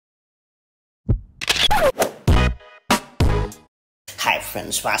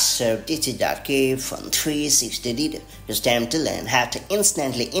friends, what's up? This is K from 360 It's time to learn how to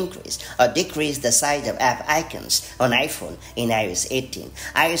instantly increase or decrease the size of app icons on iPhone in iOS 18.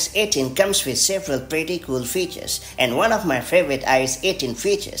 iOS 18 comes with several pretty cool features, and one of my favorite iOS 18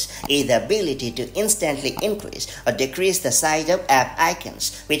 features is the ability to instantly increase or decrease the size of app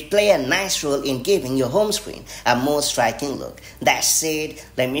icons, which play a nice role in giving your home screen a more striking look. That said,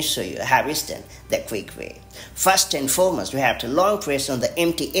 let me show you how it's done the quick way. First and foremost, we have to long press on the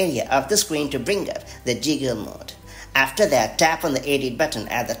empty area of the screen to bring up the jiggle mode. After that, tap on the edit button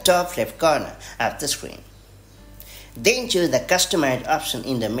at the top left corner of the screen. Then choose the customize option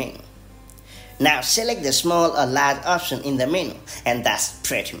in the menu. Now select the small or large option in the menu, and that's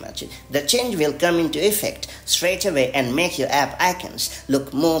pretty much it. The change will come into effect straight away and make your app icons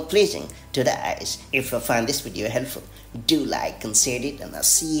look more pleasing to the eyes. If you find this video helpful, do like and share it, and I'll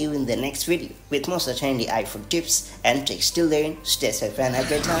see you in the next video with more such handy iPhone tips and tricks. Till then, stay safe and have a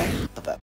great time. Bye-bye.